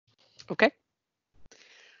Okay.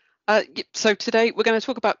 So today we're going to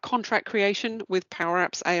talk about contract creation with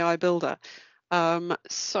Powerapps AI Builder.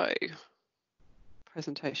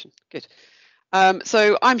 Presentation, good.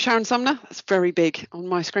 So I'm Sharon Sumner, that's very big on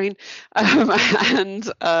my screen,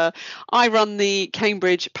 and I run the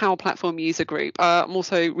Cambridge Power Platform user group. I'm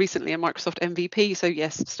also recently a Microsoft MVP, so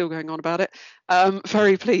yes, still going on about it.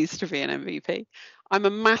 Very pleased to be an MVP. I'm a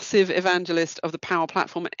massive evangelist of the Power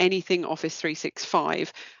Platform and anything Office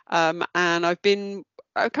 365, and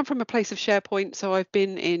I come from a place of SharePoint, so I've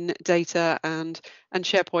been in data and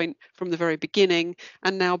SharePoint from the very beginning,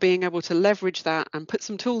 and now being able to leverage that and put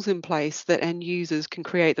some tools in place that end users can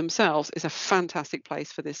create themselves is a fantastic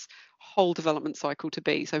place for this whole development cycle to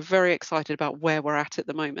be. So very excited about where we're at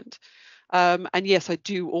the moment. And yes, I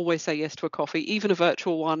do always say yes to a coffee, even a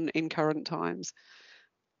virtual one in current times.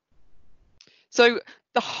 So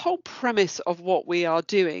the whole premise of what we are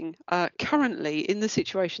doing currently in the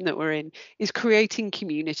situation that we're in is creating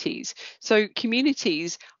communities. So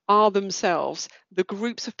communities are themselves the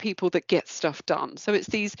groups of people that get stuff done. So it's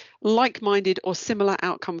these like-minded or similar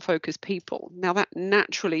outcome-focused people. Now that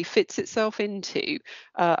naturally fits itself into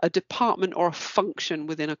a department or a function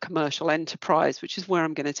within a commercial enterprise, which is where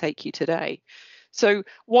I'm going to take you today. So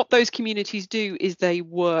what those communities do is they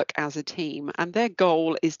work as a team, and their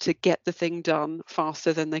goal is to get the thing done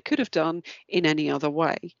faster than they could have done in any other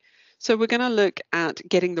way. So we're going to look at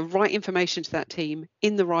getting the right information to that team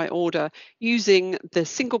in the right order using the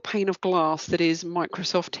single pane of glass that is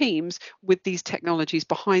Microsoft Teams with these technologies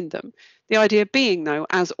behind them. The idea being, though,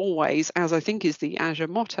 as always, as I think is the Azure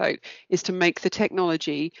motto, is to make the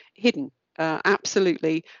technology hidden.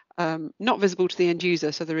 Absolutely not visible to the end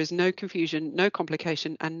user, so there is no confusion, no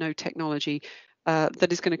complication, and no technology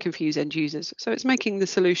that is going to confuse end users. So it's making the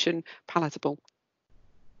solution palatable.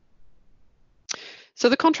 So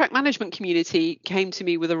the contract management community came to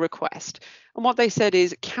me with a request, and what they said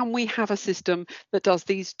is, can we have a system that does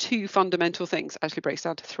these two fundamental things? Actually breaks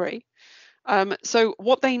down to three. So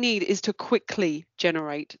what they need is to quickly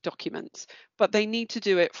generate documents, but they need to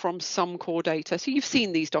do it from some core data. So you've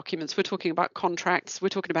seen these documents. We're talking about contracts, we're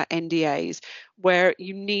talking about NDAs, where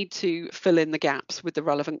you need to fill in the gaps with the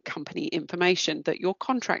relevant company information that you're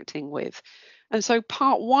contracting with. And so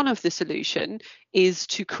part one of the solution is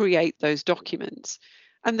to create those documents.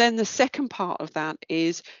 And then the second part of that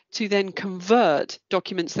is to then convert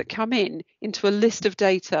documents that come in into a list of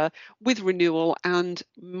data with renewal and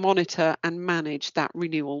monitor and manage that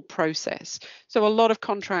renewal process. So a lot of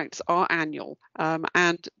contracts are annual,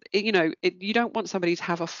 and you don't want somebody to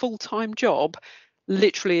have a full-time job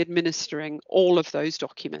literally administering all of those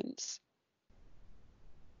documents.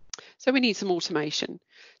 So we need some automation.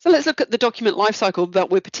 So let's look at the document lifecycle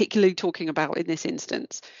that we're particularly talking about in this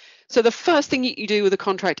instance. So the first thing you do with a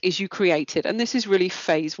contract is you create it, and this is really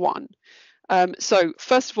phase one. So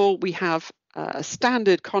first of all, we have a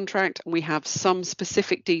standard contract, and we have some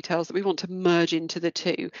specific details that we want to merge into the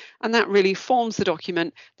two, and that really forms the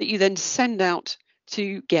document that you then send out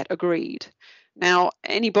to get agreed. Now,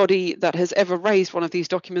 anybody that has ever raised one of these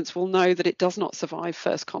documents will know that it does not survive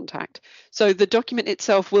first contact. So the document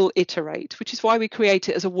itself will iterate, which is why we create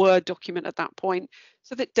it as a Word document at that point,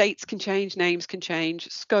 so that dates can change, names can change,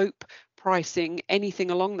 scope, pricing, anything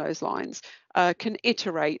along those lines can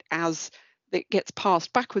iterate as it gets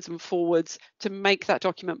passed backwards and forwards to make that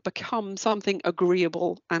document become something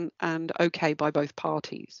agreeable and okay by both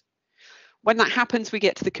parties. When that happens, we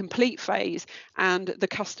get to the complete phase, and the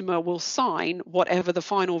customer will sign whatever the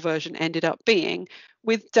final version ended up being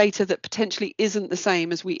with data that potentially isn't the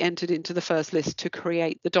same as we entered into the first list to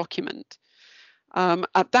create the document.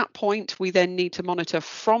 At that point, we then need to monitor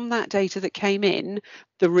from that data that came in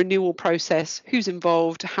the renewal process, who's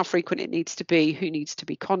involved, how frequent it needs to be, who needs to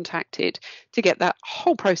be contacted to get that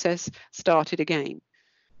whole process started again.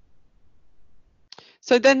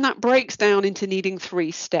 So then that breaks down into needing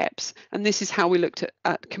 3 steps, and this is how we looked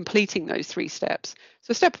at completing those 3 steps.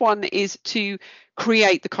 So step 1 is to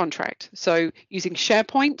create the contract. So using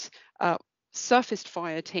SharePoint, surfaced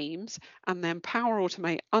via Teams, and then Power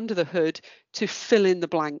Automate under the hood to fill in the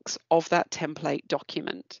blanks of that template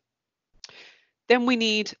document. Then we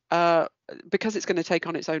need, because it's going to take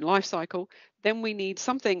on its own life cycle, then we need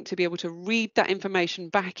something to be able to read that information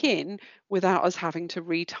back in without us having to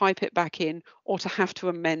retype it back in or to have to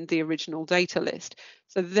amend the original data list.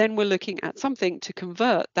 So then we're looking at something to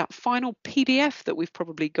convert that final PDF that we've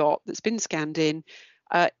probably got that's been scanned in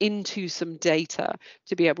into some data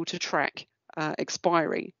to be able to track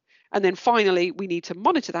expiry. And then finally, we need to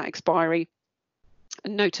monitor that expiry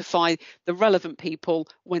and notify the relevant people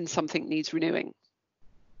when something needs renewing.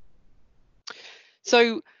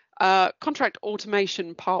 So Contract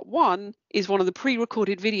automation part 1 is one of the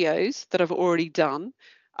pre-recorded videos that I've already done.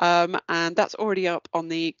 And that's already up on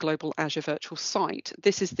the Global Azure Virtual site.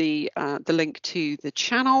 This is the link to the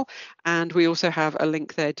channel, and we also have a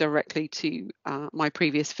link there directly to my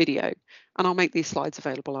previous video. And I'll make these slides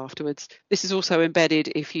available afterwards. This is also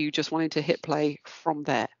embedded if you just wanted to hit play from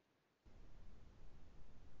there,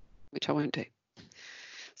 which I won't do.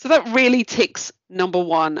 So that really ticks number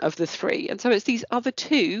 1 of the 3. And so it's these other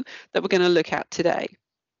 2 that we're going to look at today.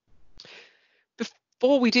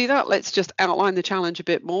 Before we do that, let's just outline the challenge a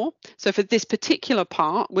bit more. So for this particular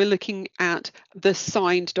part, we're looking at the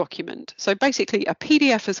signed document. So basically a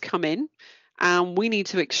PDF has come in and we need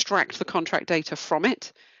to extract the contract data from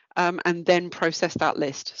it and then process that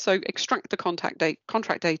list. So extract the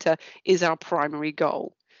contract data is our primary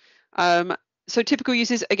goal. So typical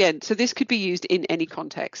uses, again, so this could be used in any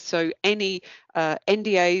context. So any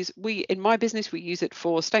NDAs, in my business, we use it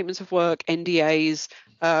for statements of work, NDAs,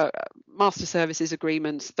 master services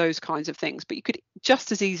agreements, those kinds of things. But you could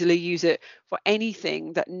just as easily use it for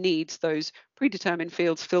anything that needs those predetermined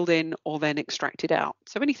fields filled in or then extracted out.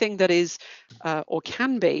 So anything that is or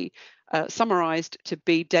can be summarized to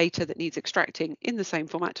be data that needs extracting in the same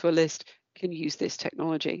format to a list can use this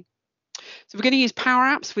technology. So we're going to use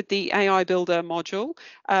Powerapps with the AI Builder module.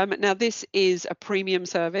 Now this is a premium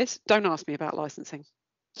service. Don't ask me about licensing.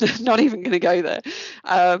 Not even going to go there.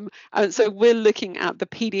 And so we're looking at the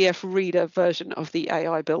PDF reader version of the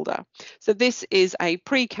AI Builder. So this is a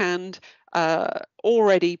pre-canned,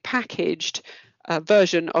 already packaged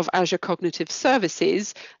version of Azure Cognitive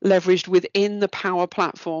Services leveraged within the Power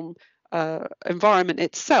Platform environment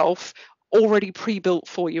itself, already pre-built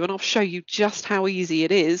for you. And I'll show you just how easy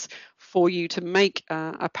it is for you to make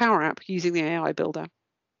a Power App using the AI Builder.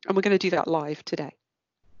 And we're going to do that live today.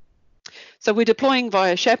 So we're deploying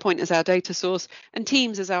via SharePoint as our data source and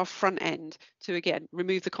Teams as our front end to, again,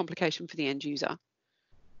 remove the complication for the end user.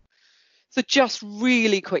 So just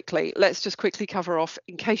really quickly, let's just quickly cover off,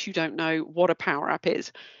 in case you don't know, what a Power App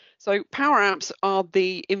is. So Power Apps are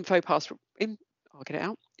the InfoPath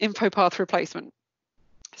replacement.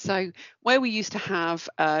 So where we used to have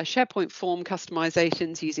SharePoint form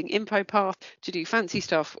customizations using InfoPath to do fancy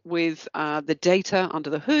stuff with the data under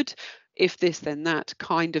the hood, if this then that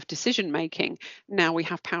kind of decision making, now we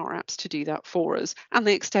have Power Apps to do that for us, and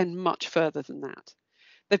they extend much further than that.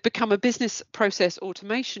 They've become a business process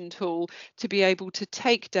automation tool to be able to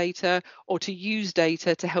take data or to use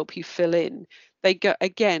data to help you fill in. They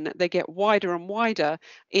get wider and wider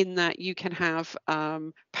in that you can have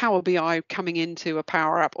Power BI coming into a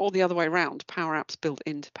Power App, or the other way around, Power Apps built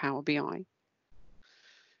into Power BI.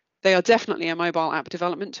 They are definitely a mobile app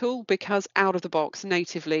development tool because out of the box,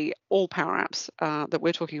 natively, all Power Apps that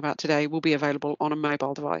we're talking about today will be available on a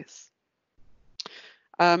mobile device.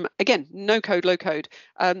 Again, no code, low code.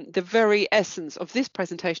 The very essence of this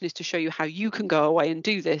presentation is to show you how you can go away and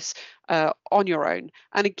do this on your own.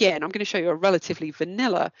 And again, I'm going to show you a relatively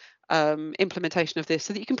vanilla implementation of this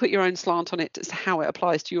so that you can put your own slant on it as to how it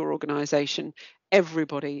applies to your organization.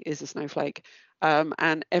 Everybody is a snowflake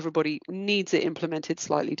and everybody needs it implemented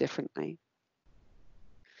slightly differently.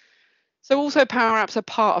 So also Power Apps are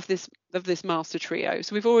part of this master trio.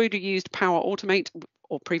 So we've already used Power Automate,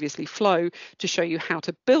 or previously Flow, to show you how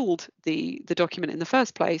to build the document in the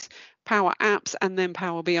first place. Power Apps and then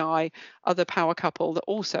Power BI are the power couple that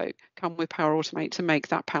also come with Power Automate to make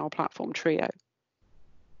that Power Platform trio.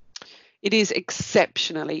 It is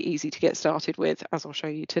exceptionally easy to get started with, as I'll show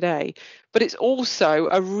you today, but it's also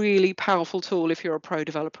a really powerful tool if you're a pro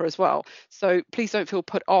developer as well. So please don't feel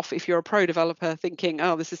put off if you're a pro developer thinking,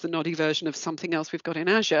 oh, this is the noddy version of something else we've got in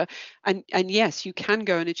Azure. And yes, you can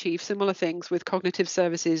go and achieve similar things with cognitive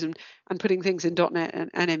services and putting things in .NET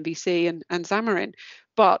and MVC and Xamarin.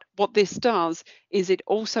 But what this does is it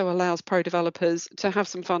also allows pro developers to have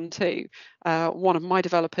some fun too. One of my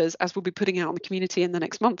developers, as we'll be putting out in the community in the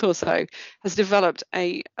next month or so, has developed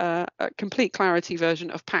a complete clarity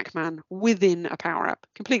version of Pac-Man within a Power App,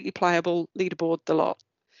 completely playable, leaderboard, the lot.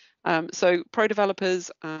 So pro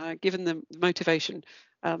developers, given them motivation,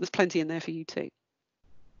 there's plenty in there for you too.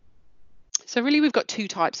 So really, we've got 2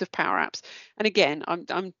 types of Power Apps. And again,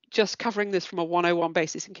 I'm just covering this from a 101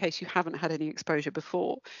 basis in case you haven't had any exposure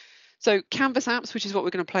before. So Canvas apps, which is what we're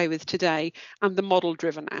going to play with today, and the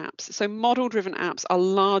model-driven apps. So model-driven apps are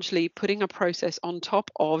largely putting a process on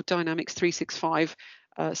top of Dynamics 365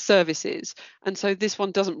 services. And so this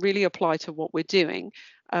one doesn't really apply to what we're doing.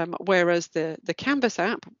 Whereas the Canvas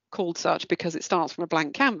app, called such because it starts from a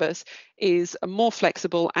blank canvas, is more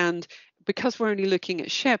flexible, and because we're only looking at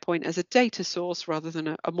SharePoint as a data source rather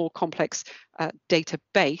than a more complex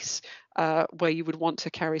database, where you would want to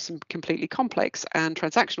carry some completely complex and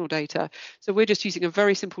transactional data. So we're just using a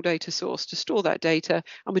very simple data source to store that data,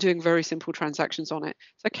 and we're doing very simple transactions on it.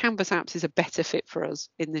 So Canvas Apps is a better fit for us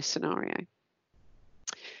in this scenario.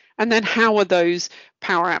 And then how are those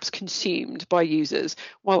Power Apps consumed by users?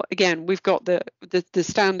 Well, again, we've got the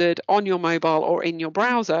standard on your mobile or in your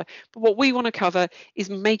browser, but what we want to cover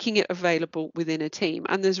is making it available within a team.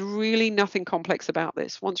 And there's really nothing complex about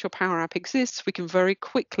this. Once your Power App exists, we can very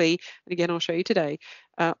quickly, and again, I'll show you today,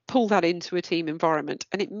 pull that into a team environment.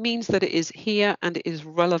 And it means that it is here and it is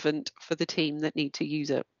relevant for the team that need to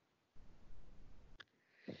use it.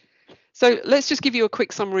 So let's just give you a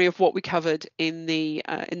quick summary of what we covered in the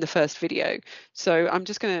first video. So I'm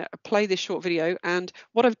just going to play this short video, and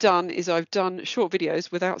what I've done is I've done short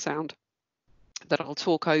videos without sound that I'll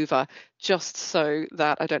talk over just so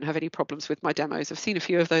that I don't have any problems with my demos. I've seen a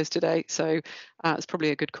few of those today, so it's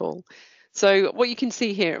probably a good call. So what you can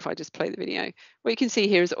see here, if I just play the video, what you can see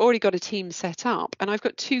here is I've already got a team set up, and I've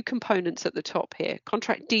got two components at the top here,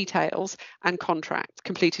 contract details and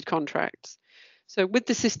completed contracts. So with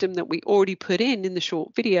the system that we already put in the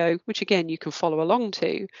short video, which again you can follow along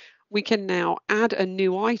to, we can now add a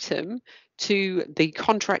new item to the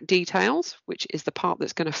contract details, which is the part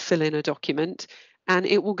that's going to fill in a document, and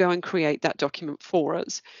it will go and create that document for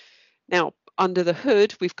us. Now, under the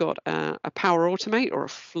hood, we've got a Power Automate or a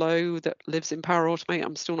flow that lives in Power Automate.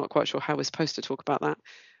 I'm still not quite sure how we're supposed to talk about that.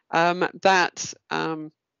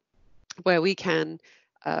 Where we can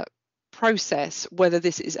process whether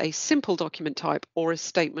this is a simple document type or a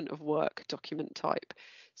statement of work document type.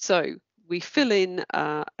 So we fill in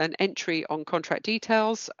an entry on contract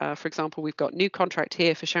details. For example, we've got new contract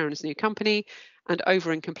here for Sharon's new company, and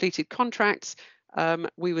over in completed contracts,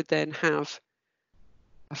 we would then have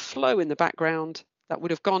a flow in the background that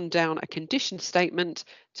would have gone down a condition statement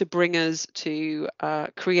to bring us to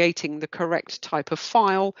creating the correct type of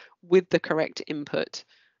file with the correct input.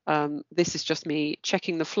 This is just me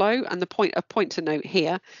checking the flow, and a point to note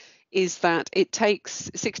here is that it takes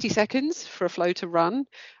 60 seconds for a flow to run,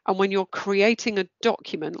 and when you're creating a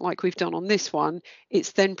document like we've done on this one,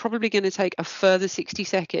 it's then probably going to take a further 60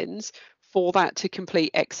 seconds for that to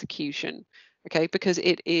complete execution. Okay, because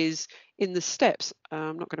it is in the steps.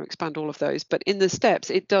 I'm not going to expand all of those, but in the steps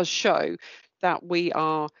it does show that we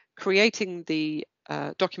are creating the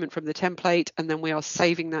document from the template, and then we are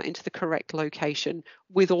saving that into the correct location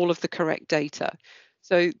with all of the correct data.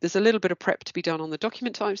 So there's a little bit of prep to be done on the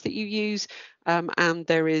document types that you use, and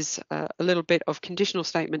there is a little bit of conditional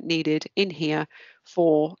statement needed in here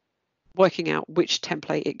for working out which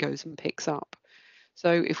template it goes and picks up.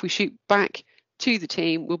 So if we shoot back to the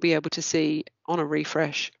team, we'll be able to see on a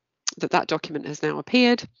refresh that that document has now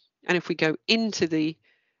appeared. And if we go into the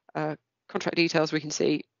contract details, we can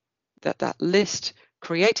see that that list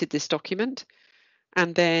created this document,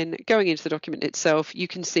 and then going into the document itself, you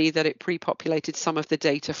can see that it pre-populated some of the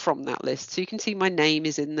data from that list. So you can see my name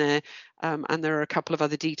is in there, and there are a couple of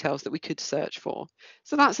other details that we could search for.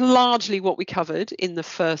 So that's largely what we covered in the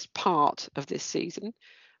first part of this season.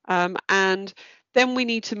 And then we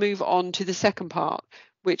need to move on to the second part,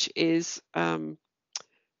 which is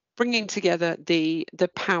bringing together the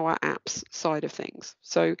Power Apps side of things.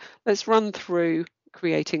 So let's run through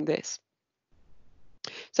creating this.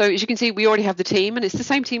 So as you can see, we already have the team, and it's the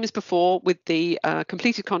same team as before with the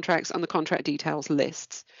completed contracts and the contract details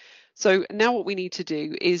lists. So now what we need to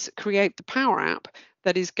do is create the Power App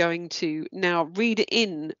that is going to now read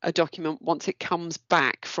in a document once it comes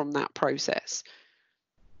back from that process.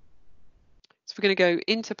 So we're going to go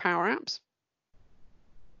into Power Apps,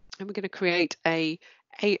 and we're going to create a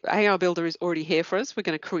AI Builder is already here for us. We're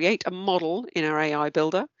going to create a model in our AI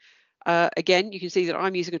Builder. Again, you can see that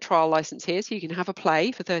I'm using a trial license here, so you can have a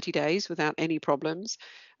play for 30 days without any problems.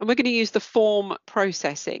 And we're going to use the form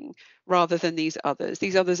processing rather than these others.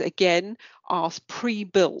 These others, again, are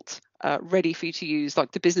pre-built, ready for you to use,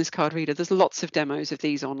 like the business card reader. There's lots of demos of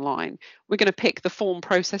these online. We're going to pick the form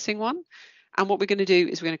processing one. And what we're going to do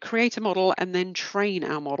is we're going to create a model and then train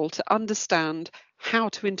our model to understand how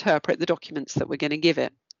to interpret the documents that we're going to give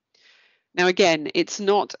it. Now, again, it's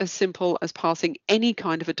not as simple as passing any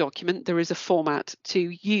kind of a document. There is a format to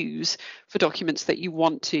use for documents that you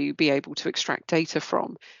want to be able to extract data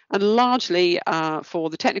from. And largely for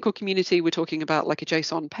the technical community, we're talking about like a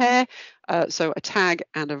JSON pair, so a tag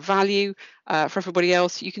and a value. For everybody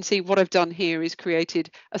else, you can see what I've done here is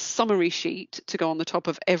created a summary sheet to go on the top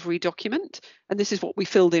of every document. And this is what we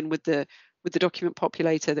filled in with the document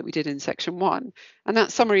populator that we did in section 1. And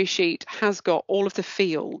that summary sheet has got all of the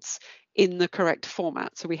fields in the correct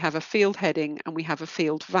format. So we have a field heading and we have a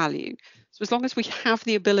field value. So as long as we have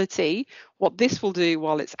the ability, what this will do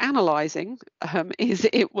while it's analyzing is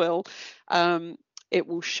it will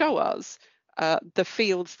show us the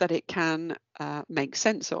fields that it can make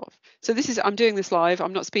sense of. So I'm doing this live.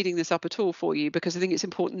 I'm not speeding this up at all for you because I think it's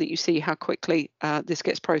important that you see how quickly this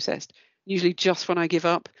gets processed. Usually just when I give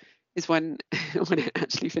up is when it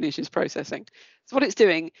actually finishes processing. So what it's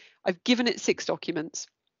doing, I've given it 6 documents.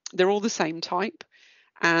 They're all the same type,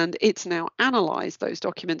 and it's now analysed those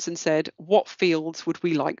documents and said, what fields would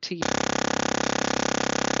we like to use?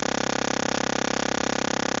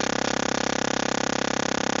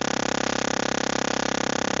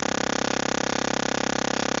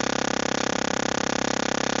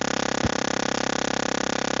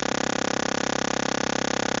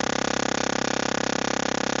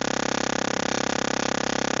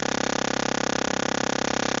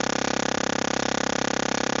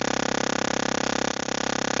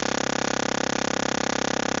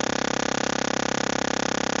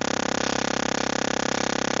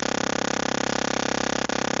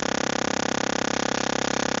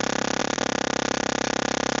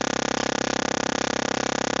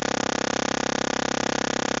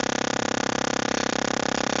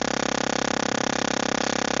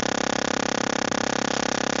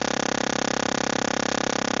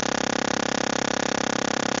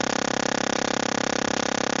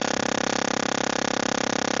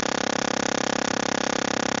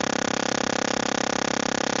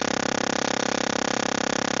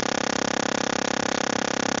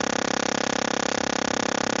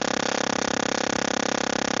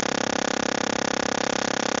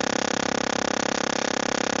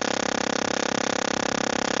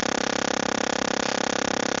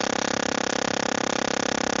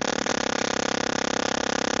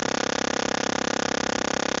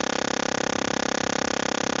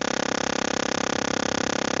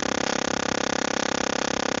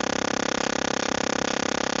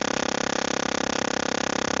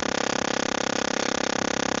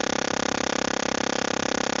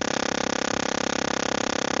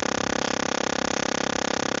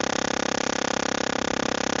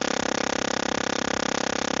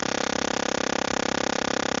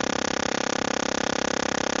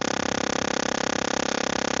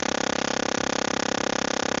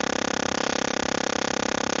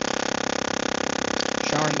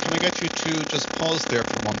 Sharon, can I get you to just pause there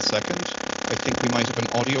for 1 second? I think we might have an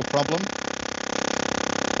audio problem.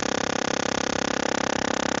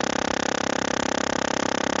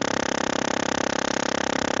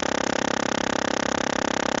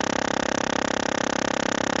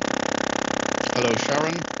 Hello,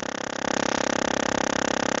 Sharon.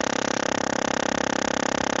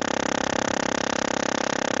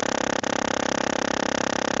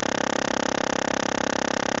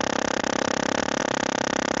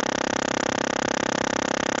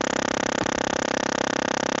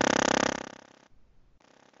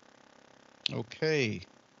 Okay.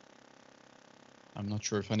 I'm not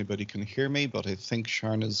sure if anybody can hear me, but I think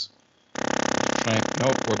Sharon is trying.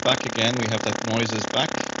 No, we're back again. We have that noise is back.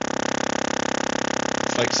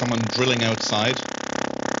 It's like someone drilling outside.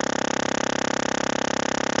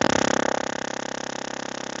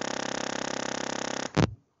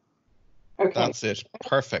 Okay. That's it.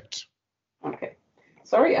 Perfect. Okay.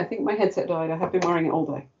 Sorry, I think my headset died. I have been wearing it all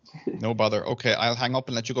day. No bother. Okay, I'll hang up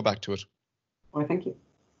and let you go back to it. Well, thank you.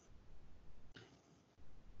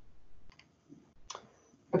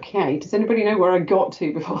 Okay, does anybody know where I got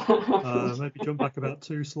to before that happened? Maybe jump back about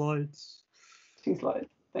 2 slides. 2 slides,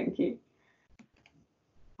 thank you.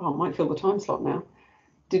 Oh, I might fill the time slot now.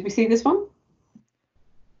 Did we see this one?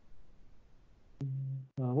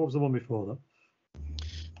 What was the one before that?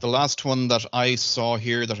 The last one that I saw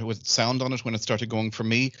here that it would sound on it when it started going for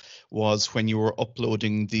me was when you were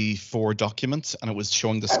uploading the 4 documents and it was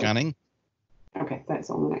showing the scanning. Okay, that's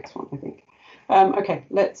on the next one, I think. Okay,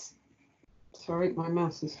 let's. Sorry, my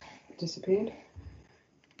mouse has disappeared.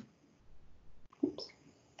 Oops.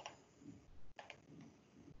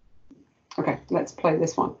 Okay, let's play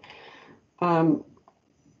this one.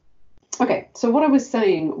 Okay, so what I was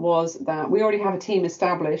saying was that we already have a team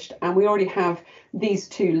established and we already have these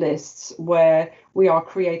 2 lists where we are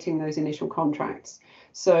creating those initial contracts.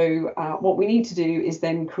 So what we need to do is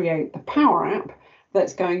then create the Power App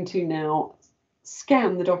that's going to now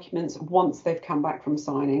scan the documents once they've come back from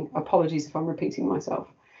signing. Apologies if I'm repeating myself.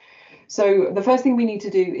 So the first thing we need to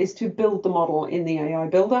do is to build the model in the AI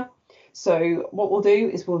Builder. So what we'll do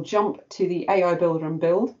is we'll jump to the AI Builder and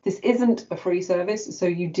build. This isn't a free service, so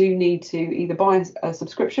you do need to either buy a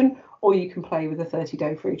subscription or you can play with a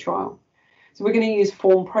 30-day free trial. So we're going to use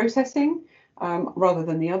form processing. rather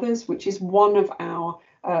than the others, which is one of our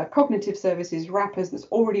cognitive services wrappers that's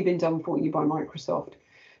already been done for you by Microsoft.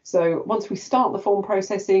 So once we start the form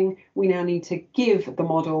processing, we now need to give the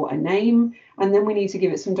model a name, and then we need to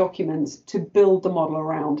give it some documents to build the model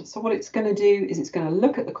around. So what it's going to do is it's going to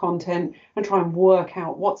look at the content and try and work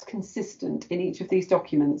out what's consistent in each of these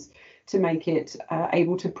documents to make it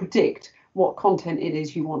able to predict what content it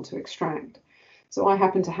is you want to extract. So I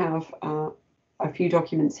happen to have a few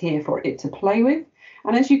documents here for it to play with.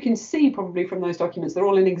 And as you can see probably from those documents, they're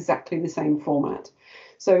all in exactly the same format.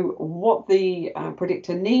 So what the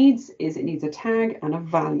predictor needs is it needs a tag and a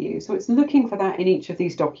value. So it's looking for that in each of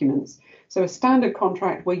these documents. So a standard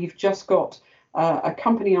contract where you've just got a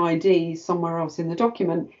company ID somewhere else in the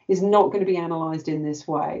document is not going to be analysed in this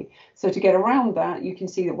way. So to get around that, you can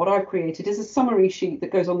see that what I've created is a summary sheet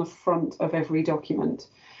that goes on the front of every document.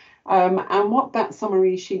 And what that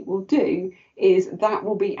summary sheet will do is that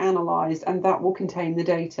will be analysed and that will contain the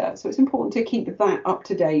data. So it's important to keep that up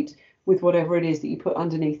to date with whatever it is that you put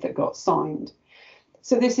underneath that got signed.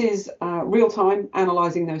 So this is real-time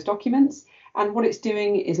analysing those documents, and what it's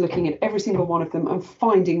doing is looking at every single one of them and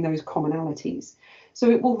finding those commonalities. So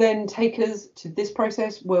it will then take us to this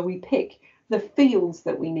process where we pick the fields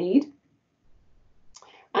that we need,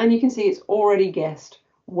 and you can see it's already guessed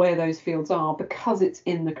where those fields are because it's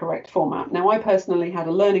in the correct format. Now, I personally had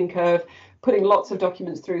a learning curve putting lots of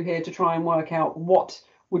documents through here to try and work out what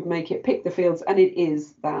would make it pick the fields, and it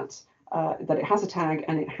is that it has a tag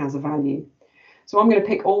and it has a value. So I'm going to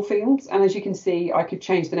pick all fields, and as you can see, I could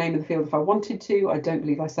change the name of the field if I wanted to. I don't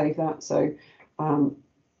believe I saved that, so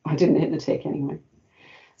I didn't hit the tick anyway.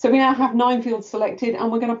 So we now have 9 fields selected,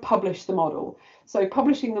 and we're going to publish the model. So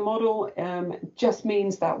publishing the model just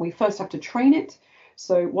means that we first have to train it.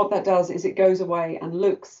 So what that does is it goes away and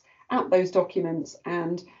looks at those documents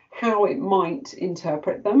and how it might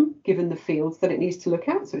interpret them, given the fields that it needs to look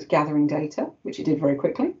at. So it's gathering data, which it did very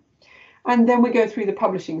quickly. And then we go through the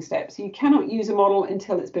publishing steps. So you cannot use a model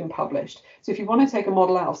until it's been published. So if you want to take a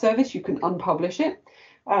model out of service, you can unpublish it.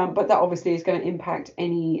 But that obviously is going to impact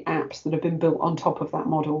any apps that have been built on top of that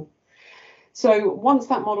model. So once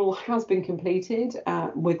that model has been completed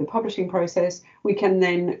with the publishing process, we can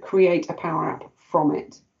then create a Power App from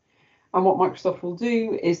it. And what Microsoft will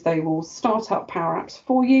do is they will start up Power Apps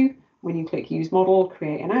for you when you click Use Model,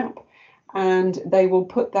 Create an App, and they will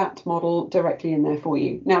put that model directly in there for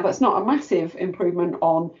you. Now, that's not a massive improvement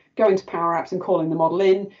on going to Power Apps and calling the model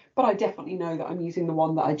in, but I definitely know that I'm using the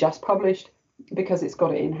one that I just published because it's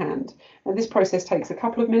got it in hand. Now, this process takes a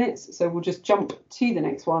couple of minutes, so we'll just jump to the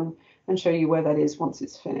next one and show you where that is once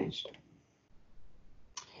it's finished.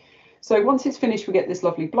 So once it's finished, we get this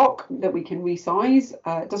lovely block that we can resize.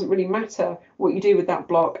 It doesn't really matter what you do with that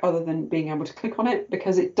block other than being able to click on it,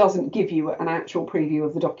 because it doesn't give you an actual preview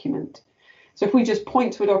of the document. So if we just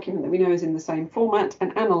point to a document that we know is in the same format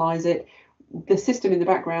and analyze it, the system in the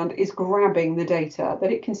background is grabbing the data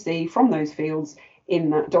that it can see from those fields in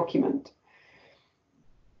that document.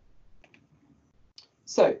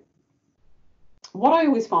 So what I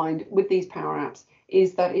always find with these Power Apps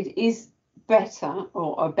is that it is better,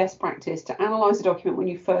 or a best practice, to analyze a document when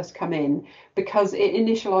you first come in, because it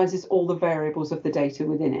initializes all the variables of the data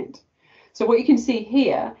within it. So what you can see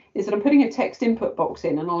here is that I'm putting a text input box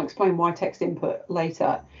in, and I'll explain why text input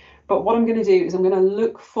later. But what I'm going to do is I'm going to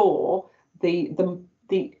look for the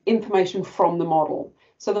information from the model.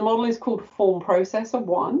 So the model is called Form Processor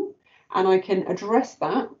 1, and I can address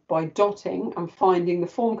that by dotting and finding the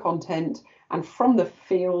form content, and from the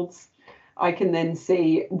fields I can then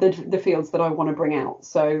see the fields that I want to bring out.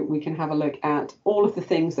 So we can have a look at all of the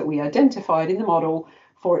things that we identified in the model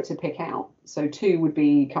for it to pick out. So 2 would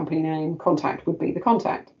be company name, contact would be the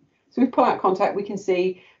contact. So if we pull out contact, we can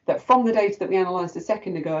see that from the data that we analysed a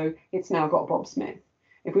second ago, it's now got Bob Smith.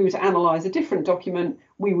 If we were to analyse a different document,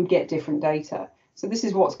 we would get different data. So this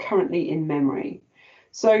is what's currently in memory.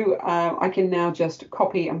 So I can now just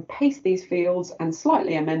copy and paste these fields and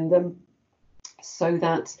slightly amend them so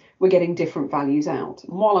that we're getting different values out.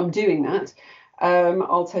 And while I'm doing that,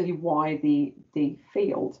 I'll tell you why the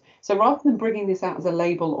field. So rather than bringing this out as a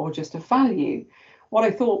label or just a value, what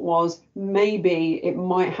I thought was maybe it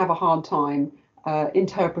might have a hard time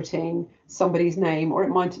interpreting somebody's name,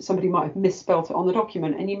 or somebody might have misspelt it on the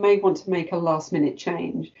document, and you may want to make a last minute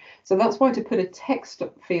change. So that's why to put a text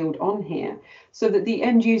field on here, so that the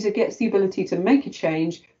end user gets the ability to make a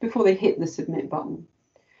change before they hit the submit button.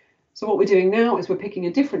 So what we're doing now is we're picking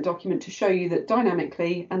a different document to show you that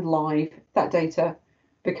dynamically and live, that data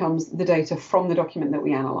becomes the data from the document that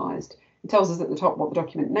we analysed. It tells us at the top what the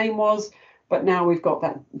document name was, but now we've got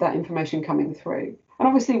that information coming through. And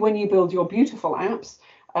obviously when you build your beautiful apps,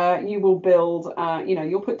 you will build,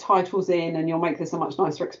 you'll put titles in and you'll make this a much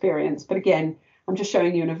nicer experience. But again, I'm just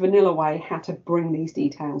showing you in a vanilla way how to bring these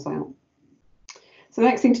details out. So the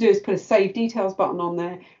next thing to do is put a Save Details button on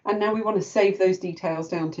there. And now we want to save those details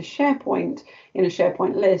down to SharePoint in a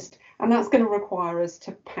SharePoint list. And that's going to require us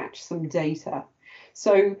to patch some data.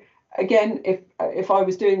 So again, if I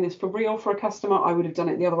was doing this for real for a customer, I would have done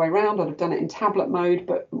it the other way around. I'd have done it in tablet mode.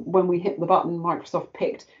 But when we hit the button, Microsoft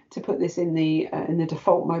picked to put this in the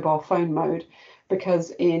default mobile phone mode,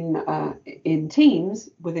 because in Teams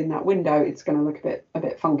within that window, it's going to look a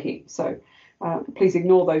bit funky. So please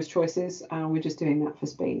ignore those choices. We're just doing that for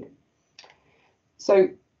speed. So,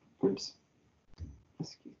 oops,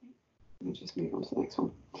 excuse me. Let me just move on to the next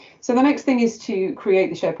one. So the next thing is to create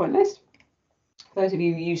the SharePoint list. For those of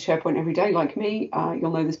you who use SharePoint every day, like me,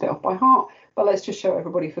 you'll know this bit off by heart, but let's just show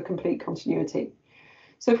everybody for complete continuity.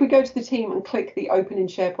 So if we go to the team and click the Open in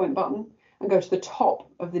SharePoint button and go to the top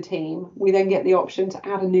of the team, we then get the option to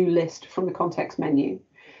add a new list from the context menu.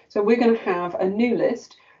 So we're going to have a new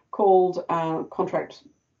list called Contract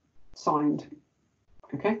Signed,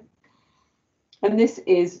 okay? And this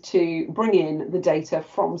is to bring in the data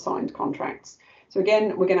from signed contracts. So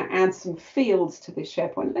again, we're going to add some fields to this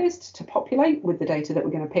SharePoint list to populate with the data that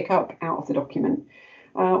we're going to pick up out of the document.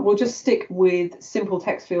 We'll just stick with simple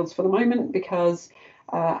text fields for the moment, because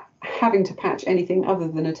having to patch anything other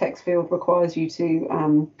than a text field requires you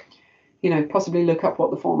to, possibly look up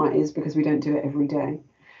what the format is, because we don't do it every day.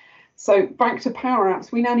 So back to Power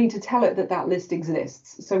Apps, we now need to tell it that that list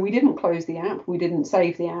exists. So we didn't close the app, we didn't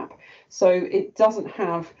save the app, so it doesn't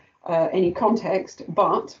have any context,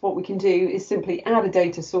 but what we can do is simply add a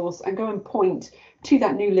data source and go and point to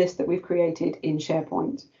that new list that we've created in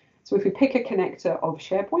SharePoint. So if we pick a connector of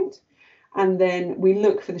SharePoint, and then we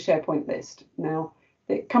look for the SharePoint list. Now,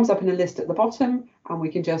 it comes up in a list at the bottom, and we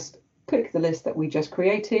can just click the list that we just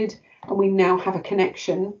created, and we now have a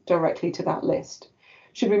connection directly to that list.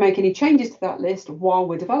 Should we make any changes to that list while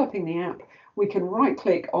we're developing the app, we can right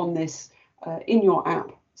click on this in your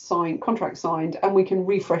app, contract signed, and we can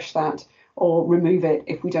refresh that or remove it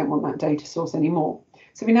if we don't want that data source anymore.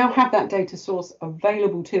 So we now have that data source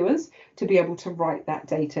available to us to be able to write that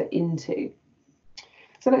data into.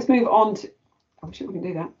 So let's move on to, I'm sure we can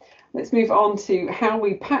do that. Let's move on to how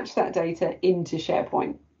we patch that data into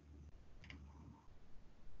SharePoint.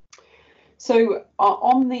 So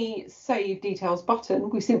on the Save Details button,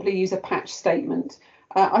 we simply use a patch statement.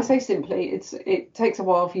 I say simply, it takes a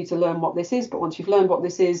while for you to learn what this is, but once you've learned what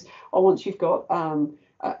this is, or once you've got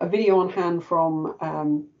a video on hand from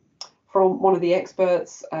one of the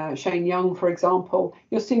experts, Shane Young, for example,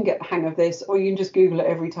 you'll soon get the hang of this, or you can just Google it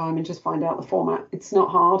every time and just find out the format. It's not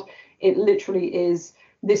hard. It literally is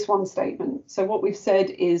this one statement. So what we've said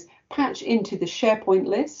is patch into the SharePoint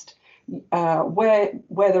list, where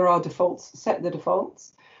there are defaults, set the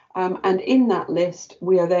defaults, and in that list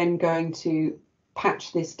we are then going to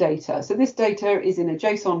patch this data. So this data is in a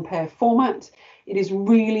JSON pair format. It is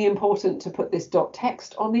really important to put this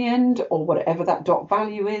 .text on the end, or whatever that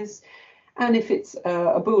 .value is, and if it's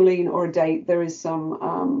a boolean or a date, there is some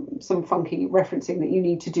funky referencing that you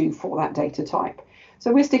need to do for that data type.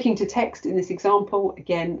 So we're sticking to text in this example.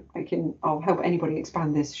 Again, I'll help anybody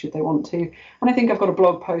expand this should they want to. And I think I've got a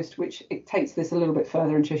blog post which it takes this a little bit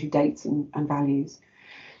further and shows you dates and values.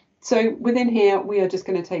 So within here, we are just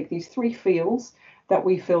going to take these three fields that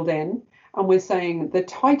we filled in, and we're saying the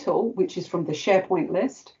title, which is from the SharePoint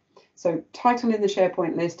list. So title in the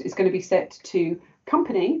SharePoint list is going to be set to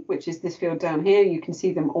company, which is this field down here. You can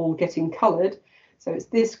see them all getting coloured. So it's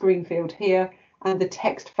this green field here, and the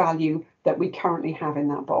text value that we currently have in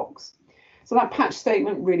that box. So that patch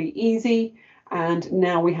statement, really easy. And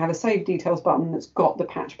now we have a Save Details button that's got the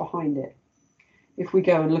patch behind it. If we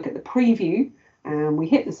go and look at the preview and we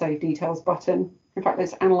hit the Save Details button, in fact,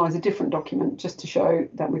 let's analyze a different document just to show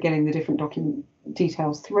that we're getting the different document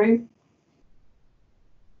details through.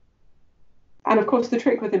 And of course, the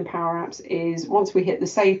trick within Power Apps is once we hit the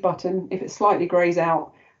Save button, if it slightly grays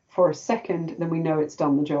out for a second, then we know it's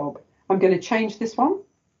done the job. I'm going to change this one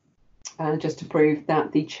just to prove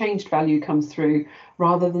that the changed value comes through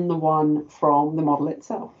rather than the one from the model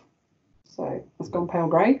itself. So that's gone pale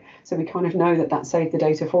grey. So we kind of know that that saved the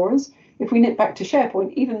data for us. If we nip back to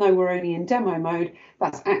SharePoint, even though we're only in demo mode,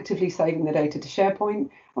 that's actively saving the data to SharePoint.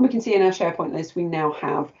 And we can see in our SharePoint list, we now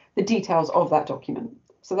have the details of that document.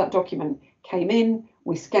 So that document came in,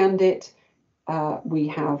 we scanned it,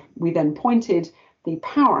 we then pointed the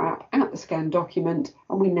Power App at the scanned document,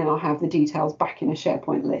 and we now have the details back in a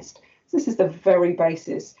SharePoint list. So this is the very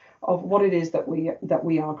basis of what it is that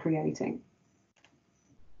we are creating.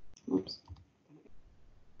 Oops.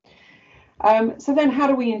 So then how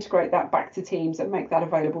do we integrate that back to Teams and make that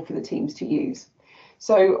available for the teams to use?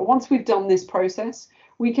 So once we've done this process,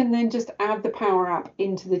 we can then just add the Power App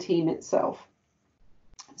into the team itself.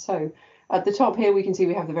 So at the top here, we can see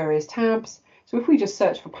we have the various tabs. So if we just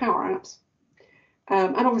search for Power Apps,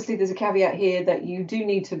 and obviously there's a caveat here that you do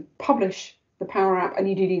need to publish the Power App and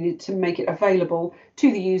you do need to make it available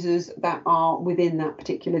to the users that are within that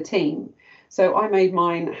particular team. So I made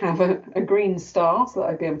mine have a green star so that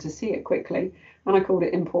I'd be able to see it quickly, and I called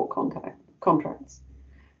it Import Contracts.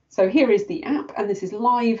 So here is the app, and this is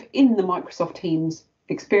live in the Microsoft Teams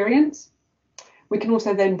experience. We can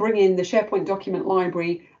also then bring in the SharePoint document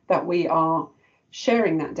library that we are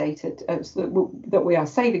sharing that data, that we are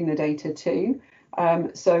saving the data to.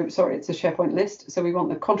 Sorry, it's a SharePoint list. So we want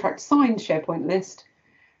the contract signed SharePoint list,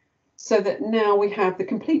 so that now we have the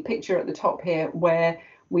complete picture at the top here where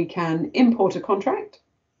we can import a contract.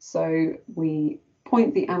 So we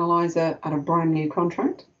point the analyzer at a brand new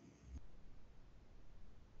contract.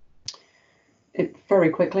 It very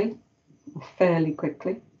quickly, fairly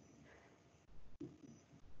quickly,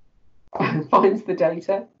 finds the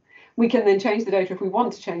data. We can then change the data if we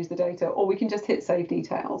want to change the data, or we can just hit Save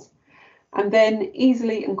Details. And then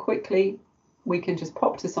easily and quickly, we can just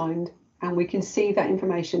pop to signed, and we can see that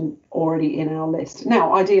information already in our list.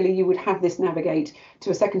 Now, ideally, you would have this navigate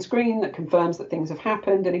to a second screen that confirms that things have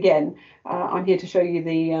happened. And again, I'm here to show you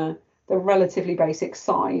the relatively basic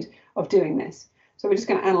side of doing this. So we're just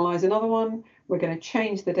going to analyze another one. We're going to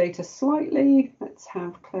change the data slightly. Let's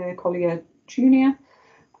have Claire Collier Jr.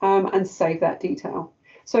 And save that detail.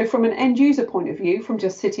 So from an end user point of view, from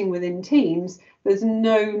just sitting within Teams, there's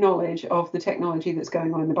no knowledge of the technology that's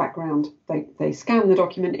going on in the background. They scan the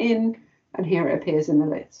document in, and here it appears in the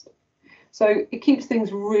list. So it keeps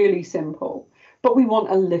things really simple, but we want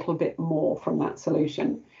a little bit more from that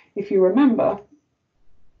solution. If you remember,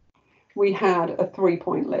 we had a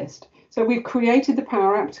 3-point list. So we've created the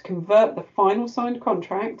Power App to convert the final signed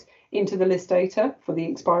contract into the list data for the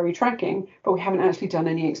expiry tracking, but we haven't actually done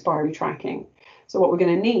any expiry tracking. So what we're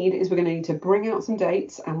going to need is we're going to need to bring out some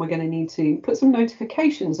dates, and we're going to need to put some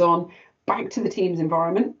notifications on back to the Teams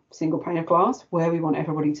environment, single pane of glass, where we want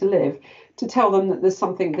everybody to live, to tell them that there's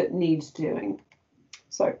something that needs doing.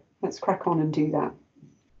 So let's crack on and do that.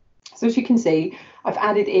 So as you can see, I've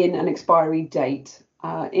added in an expiry date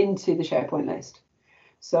into the SharePoint list.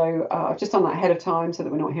 So I've just done that ahead of time so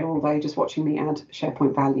that we're not here all day just watching me add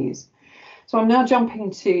SharePoint values. So I'm now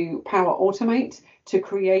jumping to Power Automate to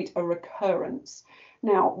create a recurrence.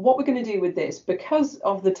 Now, what we're going to do with this, because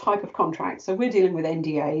of the type of contract, so we're dealing with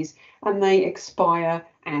NDAs and they expire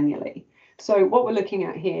annually. So what we're looking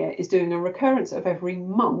at here is doing a recurrence of every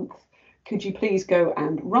month. Could you please go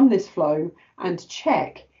and run this flow and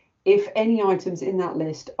check if any items in that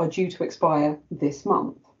list are due to expire this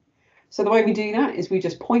month? So the way we do that is we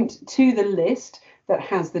just point to the list that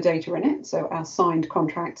has the data in it, so our signed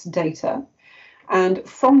contracts data. And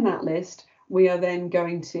from that list, we are then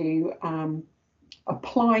going to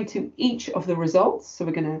apply to each of the results. So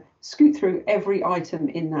we're going to scoot through every item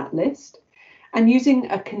in that list and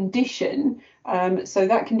using a condition. So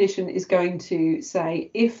that condition is going to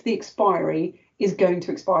say if the expiry is going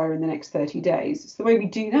to expire in the next 30 days. So the way we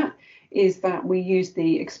do that is that we use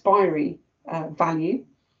the expiry value,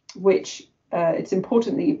 which it's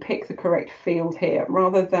important that you pick the correct field here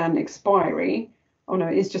rather than expiry. Oh no,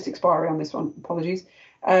 it is just expiry on this one, apologies.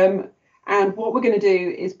 And what we're going to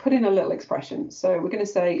do is put in a little expression. So we're going to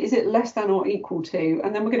say, is it less than or equal to?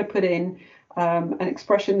 And then we're going to put in an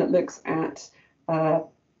expression that looks at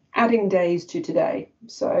adding days to today.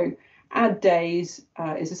 So add days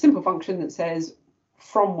is a simple function that says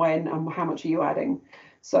from when and how much are you adding.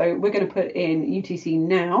 So we're going to put in UTC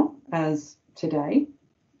now as today.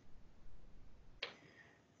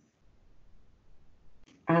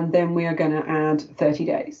 And then we are going to add 30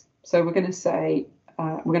 days. So we're going to say,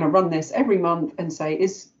 we're going to run this every month and say,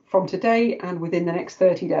 is from today and within the next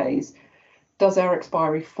 30 days, does our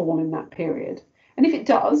expiry fall in that period? And if it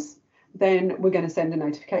does, then we're going to send a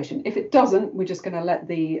notification. If it doesn't, we're just going to let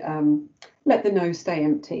the node stay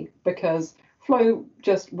empty, because flow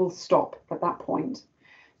just will stop at that point.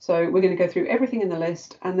 So we're going to go through everything in the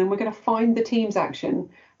list, and then we're going to find the Teams action.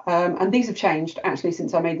 And these have changed actually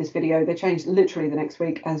since I made this video. They changed literally the next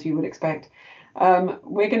week, as you would expect.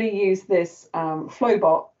 We're going to use this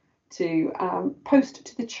Flowbot to post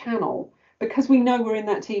to the channel, because we know we're in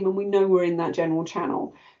that team and we know we're in that general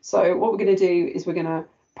channel. So what we're going to do is we're going to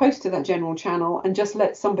post to that general channel and just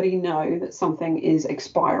let somebody know that something is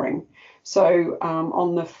expiring. So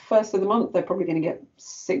on the 1st of the month, they're probably going to get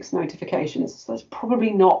 6 notifications. So that's probably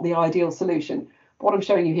not the ideal solution, What I'm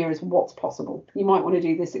showing you here is what's possible. You might want to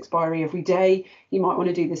do this expiry every day. You might want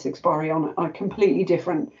to do this expiry on a completely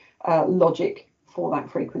different logic for that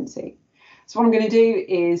frequency. So what I'm going to do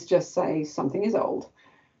is just say something is old.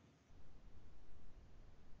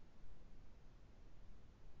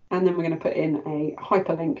 And then we're going to put in a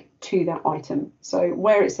hyperlink to that item. So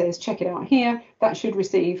where it says check it out here, that should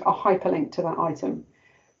receive a hyperlink to that item.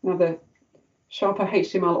 Now the sharper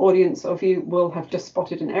HTML audience of you will have just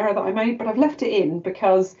spotted an error that I made, but I've left it in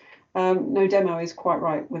because no demo is quite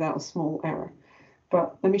right without a small error.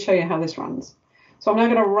 But let me show you how this runs. So I'm now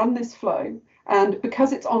going to run this flow, and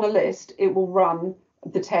because it's on a list, it will run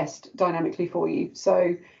the test dynamically for you.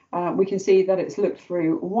 So we can see that it's looked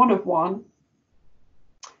through one of one,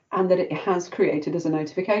 and that it has created as a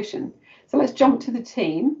notification. So let's jump to the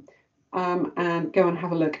team and go and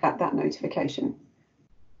have a look at that notification.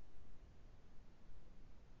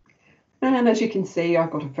 And as you can see,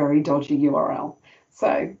 I've got a very dodgy URL.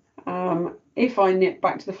 So if I nip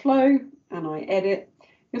back to the flow and I edit,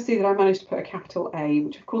 you'll see that I managed to put a capital A,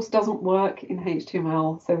 which of course doesn't work in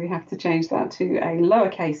HTML. So we have to change that to a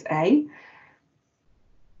lowercase a.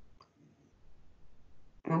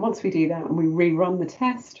 And once we do that and we rerun the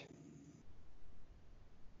test,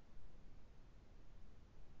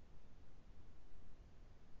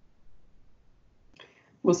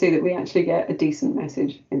 we'll see that we actually get a decent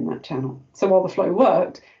message in that channel. So while the flow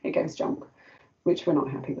worked, it goes junk, which we're not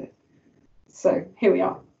happy with. So here we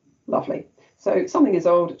are. Lovely. So something is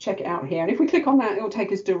old, check it out here. And if we click on that, it will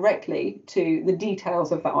take us directly to the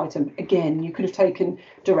details of that item. Again, you could have taken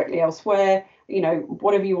directly elsewhere. You know,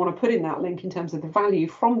 whatever you want to put in that link in terms of the value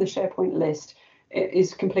from the SharePoint list, it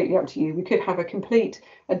is completely up to you. We could have a complete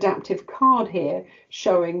adaptive card here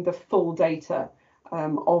showing the full data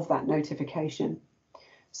of that notification.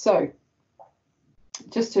 So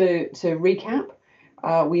just to recap,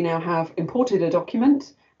 we now have imported a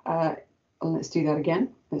document. Let's do that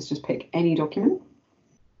again. Let's just pick any document.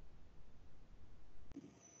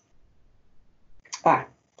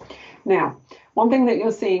 Now, one thing that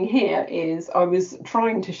you're seeing here is I was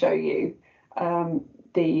trying to show you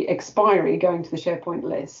the expiry going to the SharePoint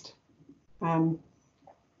list. Oh,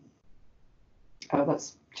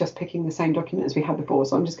 that's just picking the same document as we had before,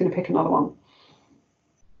 so I'm just going to pick another one.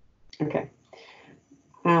 Okay,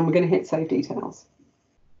 and we're going to hit Save Details.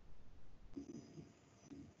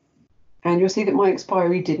 And you'll see that my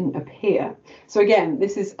expiry didn't appear. So again,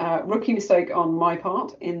 this is a rookie mistake on my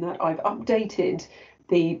part in that I've updated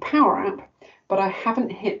the Power App, but I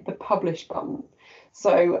haven't hit the Publish button.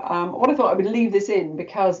 So what I thought I would leave this in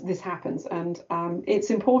because this happens, and it's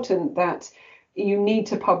important that you need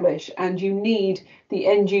to publish and you need the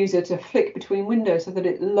end user to flick between windows so that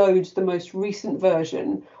it loads the most recent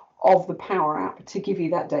version of the Power App to give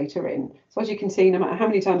you that data in. So as you can see, no matter how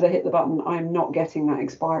many times I hit the button, I'm not getting that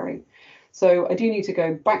expiry. So I do need to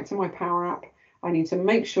go back to my Power App. I need to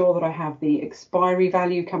make sure that I have the expiry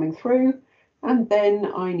value coming through, and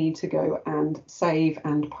then I need to go and save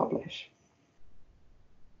and publish.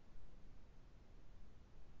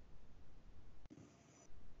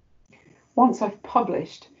 Once I've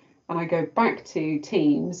published and I go back to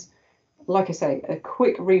Teams, like I say, a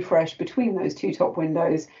quick refresh between those two top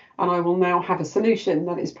windows, and I will now have a solution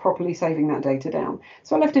that is properly saving that data down.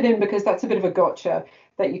 So I left it in because that's a bit of a gotcha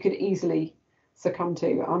that you could easily succumb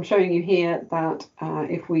to. I'm showing you here that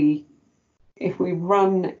if we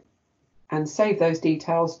run and save those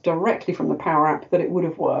details directly from the Power App, that it would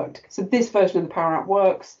have worked. So this version of the Power App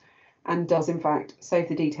works and does in fact save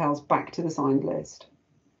the details back to the signed list.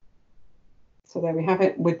 So there we have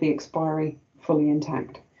it with the expiry fully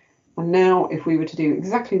intact. And now if we were to do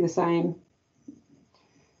exactly the same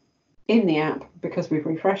in the app, because we've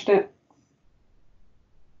refreshed it,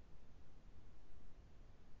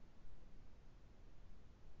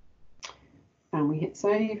 and we hit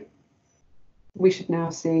save, we should now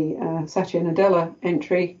see Satya Nadella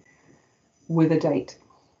entry with a date.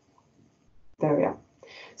 There we are.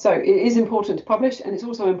 So it is important to publish, and it's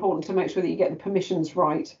also important to make sure that you get the permissions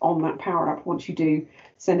right on that Power App once you do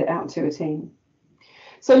send it out to a team.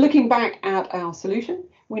 So looking back at our solution,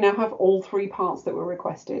 we now have all three parts that were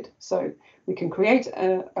requested. So we can create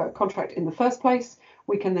a contract in the first place,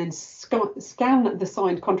 we can then scan the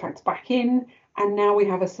signed contracts back in, and now we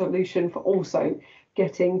have a solution for also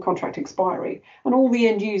getting contract expiry. And all the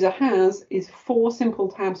end user has is 4 simple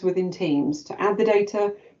tabs within Teams to add the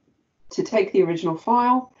data, to take the original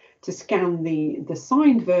file, to scan the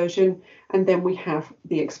signed version, and then we have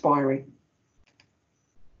the expiry.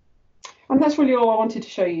 And that's really all I wanted to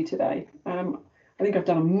show you today. I think I've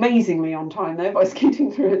done amazingly on time there by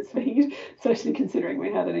scooting through at speed, especially considering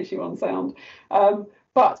we had an issue on sound.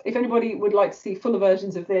 But if anybody would like to see fuller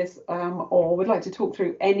versions of this, or would like to talk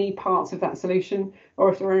through any parts of that solution,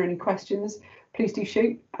 or if there are any questions, please do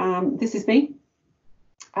shoot. This is me,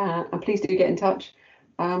 and please do get in touch.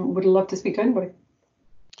 Would love to speak to anybody.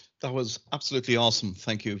 That was absolutely awesome.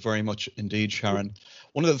 Thank you very much indeed, Sharon.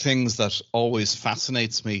 One of the things that always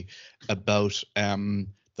fascinates me about the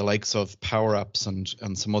likes of Powerapps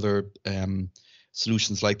and some other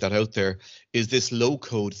solutions like that out there is this low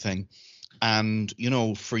code thing. And, you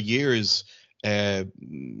know, for years,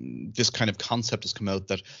 this kind of concept has come out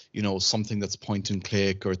that, you know, something that's point and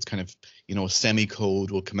click, or it's kind of, you know, semi-code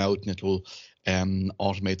will come out and it will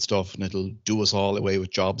automate stuff and it'll do us all away with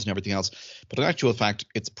jobs and everything else. But in actual fact,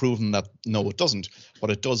 it's proven that no, it doesn't.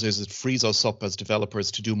 What it does is it frees us up as developers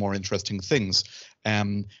to do more interesting things.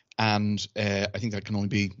 And I think that can only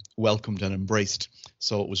be welcomed and embraced.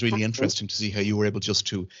 So it was really interesting to see how you were able just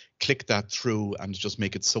to click that through and just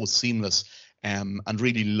make it so seamless, and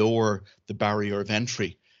really lower the barrier of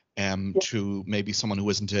entry to maybe someone who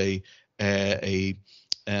isn't a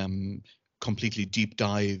completely deep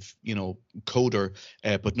dive, you know, coder,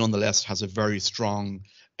 but nonetheless has a very strong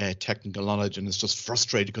technical knowledge and is just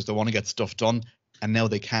frustrated because they want to get stuff done, and now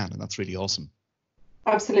they can, and that's really awesome.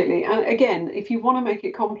 Absolutely. And again, if you want to make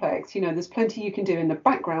it complex, you know, there's plenty you can do in the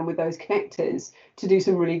background with those connectors to do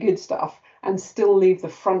some really good stuff and still leave the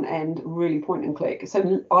front end really point and click.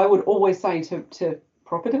 So I would always say to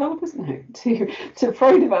proper developers, no, to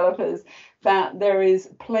pro developers, that there is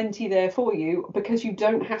plenty there for you, because you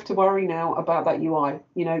don't have to worry now about that UI.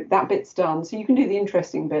 You know, that bit's done. So you can do the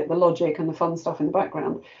interesting bit, the logic and the fun stuff in the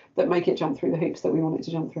background that make it jump through the hoops that we want it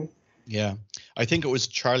to jump through. Yeah, I think it was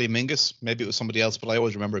Charlie Mingus, maybe it was somebody else, but I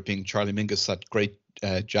always remember it being Charlie Mingus, that great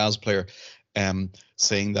jazz player,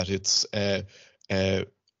 saying that it's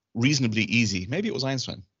reasonably easy. Maybe it was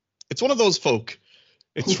Einstein. It's one of those folk.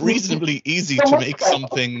 It's reasonably easy to make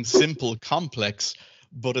something simple complex,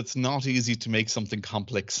 but it's not easy to make something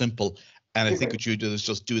complex simple. And I think what you do is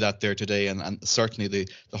just do that there today, and certainly the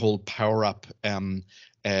whole Powerapp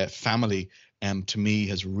family, to me,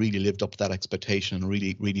 has really lived up to that expectation and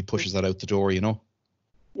really pushes that out the door, you know?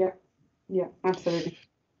 Yeah, absolutely.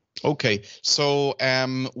 Okay, so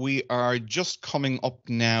we are just coming up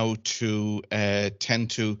now to 10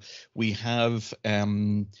 to. We have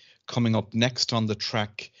coming up next on the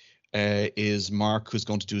track is Mark, who's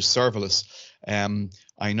going to do serverless.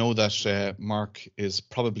 I know that Mark is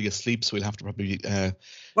probably asleep, so we'll have to probably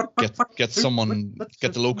get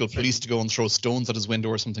the local police to go and throw stones at his window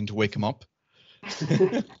or something to wake him up.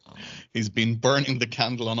 He's been burning the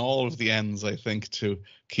candle on all of the ends, I think, to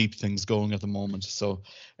keep things going at the moment. So,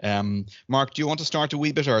 Mark, do you want to start a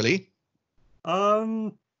wee bit early?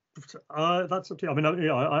 That's up to you. I mean,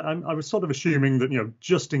 I was sort of assuming that, you know,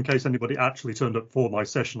 just in case anybody actually turned up for my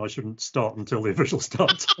session, I shouldn't start until the official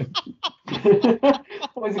start time.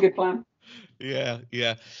 Always a good plan. Yeah.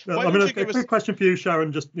 I mean, a quick question for you,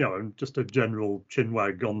 Sharon. Just, you know, just a general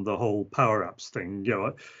chinwag on the whole Powerapps thing. You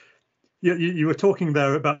know, you were talking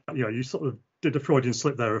there about, you know, you sort of did a Freudian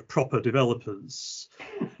slip there of proper developers.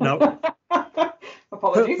 Now,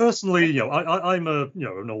 personally, you know, I'm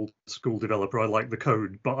an old school developer. I like the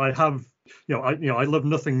code, but I have, I love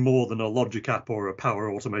nothing more than a logic app or a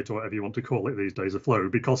Power Automate or whatever you want to call it these days, a flow,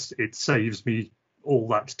 because it saves me all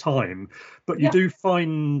that time. But you do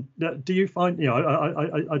find that,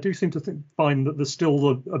 I do seem to find that there's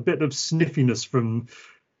still a bit of sniffiness from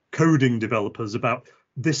coding developers about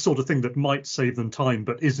this sort of thing that might save them time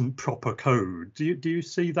but isn't proper code. Do you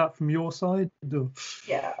see that from your side?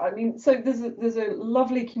 Yeah, I mean, so there's a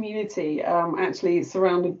lovely community actually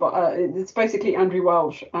surrounded by it's basically Andrew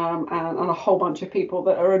Welsh and a whole bunch of people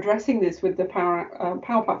that are addressing this with the Power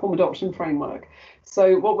Platform Adoption Framework.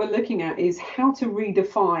 So what we're looking at is how to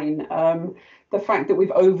redefine the fact that we've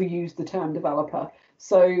overused the term developer.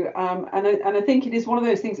 So, and I think it is one of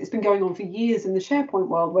those things, it's been going on for years in the SharePoint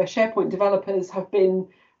world, where SharePoint developers have been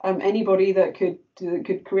anybody that could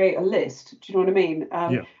create a list. Do you know what I mean?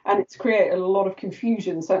 And it's created a lot of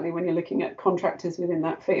confusion, certainly when you're looking at contractors within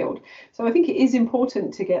that field. So I think it is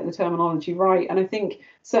important to get the terminology right. And I think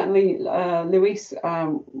certainly Luis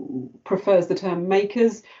prefers the term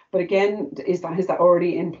makers, but again, is that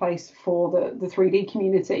already in place for the 3D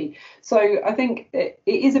community? So I think it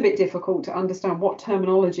is a bit difficult to understand what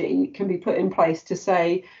terminology can be put in place to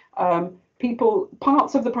say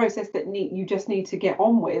parts of the process that you just need to get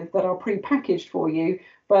on with that are pre-packaged for you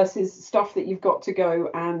versus stuff that you've got to go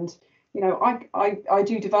and, you know, I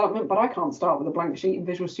do development, but I can't start with a blank sheet in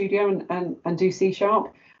Visual Studio and do C#,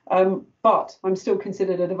 but I'm still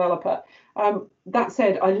considered a developer. That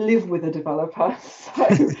said, I live with a developer,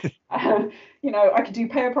 so I could do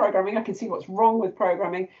pair programming. I can see what's wrong with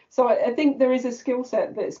programming. So I think there is a skill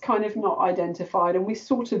set that's kind of not identified, and we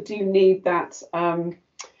sort of do need that.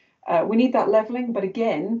 We need that leveling, but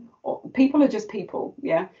again, people are just people,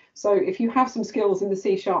 yeah. So if you have some skills in the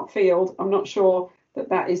C# field, I'm not sure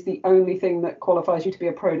that is the only thing that qualifies you to be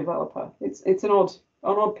a pro developer. It's an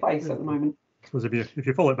odd place at the moment. Because if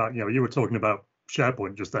you follow it back, you were talking about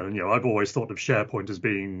SharePoint just then, and I've always thought of SharePoint as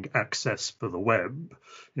being access for the web,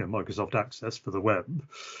 Microsoft Access for the web,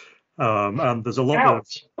 and there's a lot of.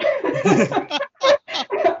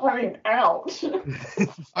 I mean, ouch.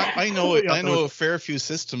 I know a fair few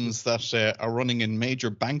systems that are running in major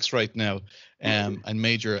banks right now, and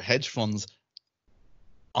major hedge funds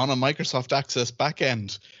on a Microsoft Access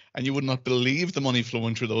backend, and you would not believe the money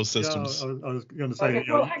flowing through those systems. Yeah, I was going to say,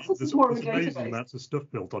 there's amazing amounts of stuff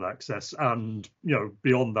built on Access, and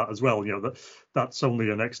beyond that as well, that's only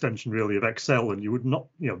an extension really of Excel, and you would not,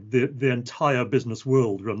 the entire business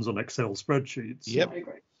world runs on Excel spreadsheets. Yep. I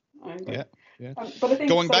agree. Yeah. But I think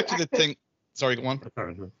going back to the thing. Sorry, go on.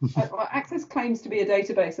 Access claims to be a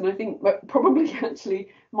database, and I think that probably actually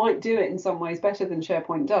might do it in some ways better than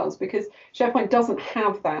SharePoint does, because SharePoint doesn't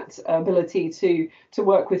have that ability to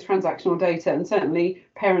work with transactional data, and certainly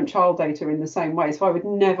parent-child data in the same way. So I would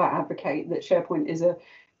never advocate that SharePoint is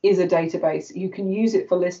a database. You can use it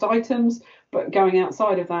for list items, but going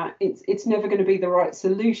outside of that, it's never going to be the right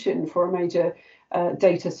solution for a major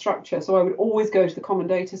data structure. So I would always go to the Common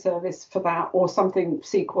Data Service for that, or something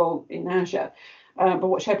SQL in Azure. But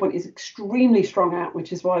what SharePoint is extremely strong at,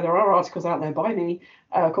 which is why there are articles out there by me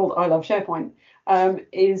called I Love SharePoint,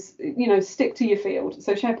 is, stick to your field.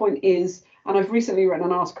 So SharePoint is, and I've recently written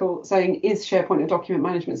an article saying, is SharePoint a document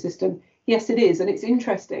management system? Yes, it is. And it's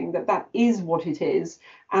interesting that is what it is,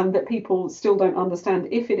 and that people still don't understand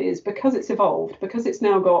if it is, because it's evolved, because it's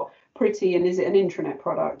now got pretty, and is it an intranet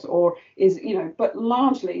product, or is, but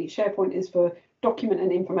largely SharePoint is for document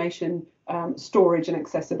and information storage and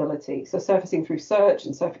accessibility. So surfacing through search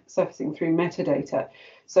and surfacing through metadata.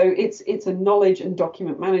 So it's a knowledge and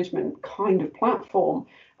document management kind of platform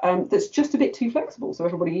that's just a bit too flexible, so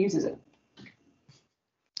everybody uses it.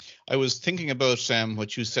 I was thinking about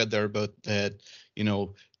what you said there about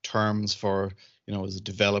terms for as a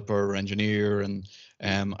developer or engineer, and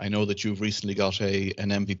I know that you've recently got an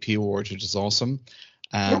MVP award, which is awesome,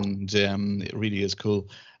 and it really is cool.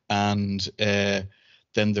 And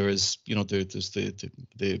then there's there's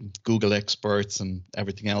the Google experts and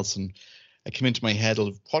everything else, and it came into my head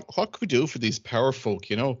of what could we do for these power folk,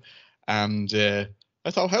 and I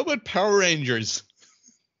thought, how about Power Rangers?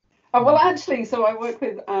 Well, actually, so I work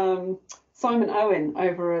with Simon Owen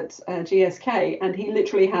over at GSK, and he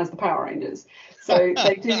literally has the Power Rangers. So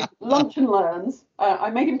they do lunch and learns. I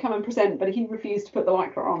made him come and present, but he refused to put the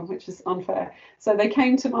lycra on, which is unfair. So they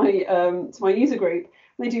came to my user group.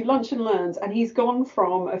 They do lunch and learns, and he's gone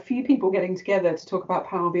from a few people getting together to talk about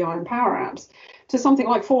Power BI and Power Apps to something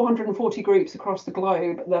like 440 groups across the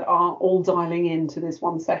globe that are all dialing into this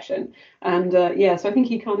one session. And so I think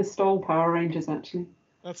he kind of stole Power Rangers, actually.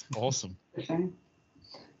 That's awesome. Okay.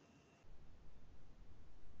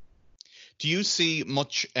 Do you see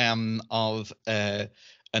much of an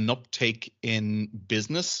uptake in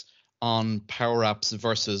business on Power Apps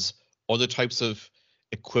versus other types of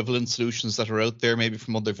equivalent solutions that are out there, maybe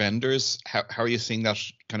from other vendors? How are you seeing that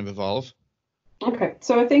kind of evolve? Okay,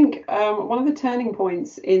 so I think one of the turning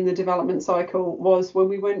points in the development cycle was when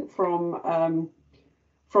we went from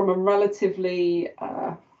a relatively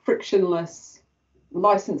frictionless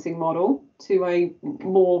licensing model to a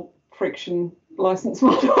more friction license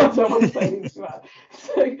model. I don't want to say anything about.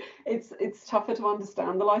 So it's tougher to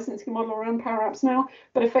understand the licensing model around Power Apps now,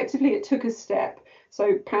 but effectively it took a step.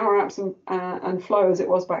 So Power Apps and Flow, as it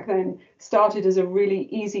was back then, started as a really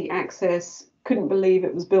easy access, couldn't believe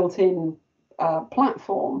it was built in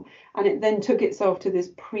platform, and it then took itself to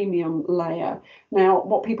this premium layer. Now,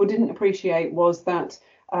 what people didn't appreciate was that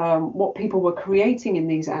what people were creating in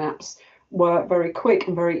these apps were very quick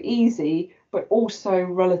and very easy, but also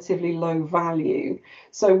relatively low value.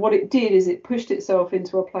 So what it did is it pushed itself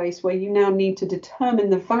into a place where you now need to determine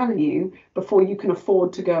the value before you can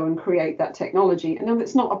afford to go and create that technology. And now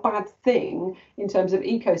that's not a bad thing in terms of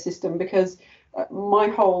ecosystem, because my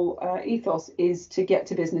whole ethos is to get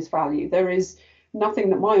to business value. There is nothing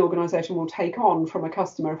that my organization will take on from a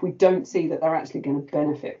customer if we don't see that they're actually going to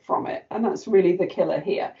benefit from it. And that's really the killer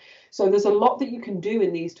here. So there's a lot that you can do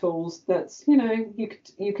in these tools that's,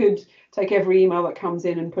 you could take every email that comes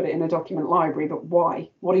in and put it in a document library, but why?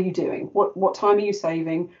 What are you doing? What time are you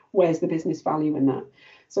saving? Where's the business value in that?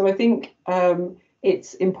 So I think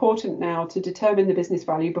it's important now to determine the business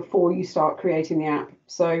value before you start creating the app.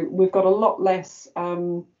 So we've got a lot less,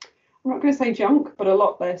 I'm not going to say junk, but a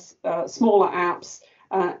lot less smaller apps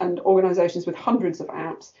and organizations with hundreds of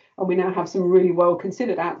apps. And we now have some really well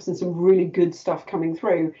considered apps and some really good stuff coming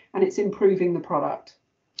through, and it's improving the product.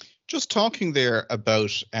 Just talking there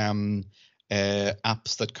about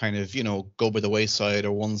apps that kind of, go by the wayside,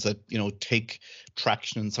 or ones that, take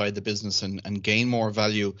traction inside the business and gain more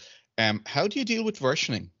value. How do you deal with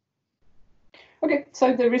versioning? Okay,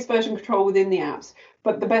 so there is version control within the apps,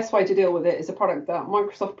 but the best way to deal with it is a product that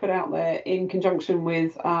Microsoft put out there in conjunction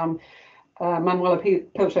with Manuela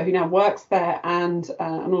Pilcher, who now works there, and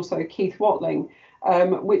also Keith Watling,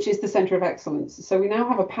 which is the Centre of Excellence. So we now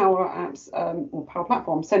have a Powerapps or Power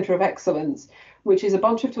Platform Centre of Excellence, which is a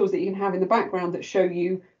bunch of tools that you can have in the background that show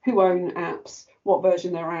you who own apps, what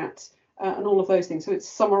version they're at, and all of those things. So it's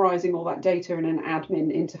summarising all that data in an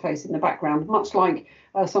admin interface in the background, much like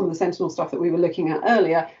some of the Sentinel stuff that we were looking at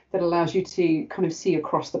earlier, that allows you to kind of see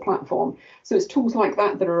across the platform. So it's tools like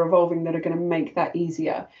that that are evolving that are going to make that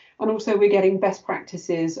easier. And also we're getting best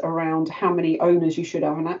practices around how many owners you should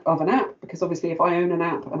have of an app, because obviously if I own an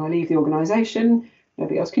app and I leave the organisation,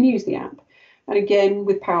 nobody else can use the app. And again,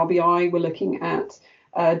 with Power BI, we're looking at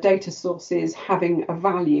data sources having a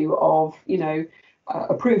value of,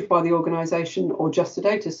 approved by the organisation or just a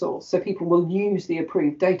data source. So people will use the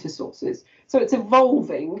approved data sources. So it's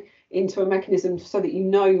evolving into a mechanism so that you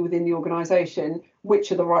know within the organisation which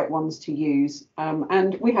are the right ones to use.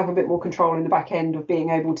 And we have a bit more control in the back end of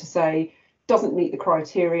being able to say, doesn't meet the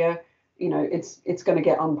criteria, it's going to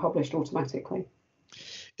get unpublished automatically.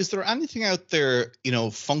 Is there anything out there,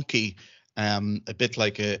 funky, a bit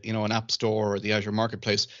like an app store or the Azure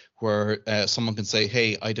Marketplace, where someone can say,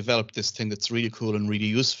 hey, I developed this thing that's really cool and really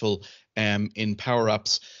useful in Power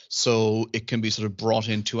Apps, so it can be sort of brought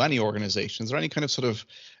into any organization? Is there any kind of sort of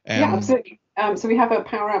Yeah, absolutely. So we have a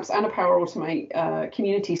Power Apps and a Power Automate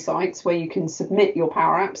community sites where you can submit your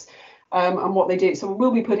Power Apps and what they do. So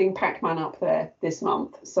we'll be putting Pac-Man up there this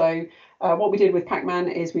month. So what we did with Pac-Man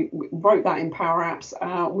is we wrote that in Power Apps.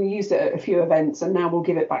 We used it at a few events, and now we'll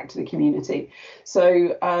give it back to the community.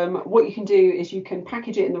 So what you can do is you can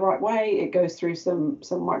package it in the right way. It goes through some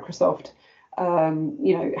Microsoft,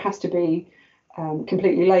 it has to be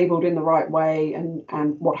completely labeled in the right way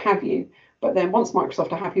and what have you. But then once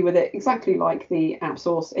Microsoft are happy with it, exactly like the app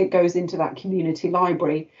source, it goes into that community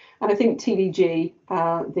library. And I think TDG,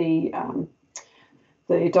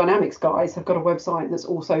 the Dynamics guys, have got a website that's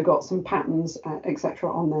also got some patterns,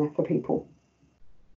 etc. on there for people.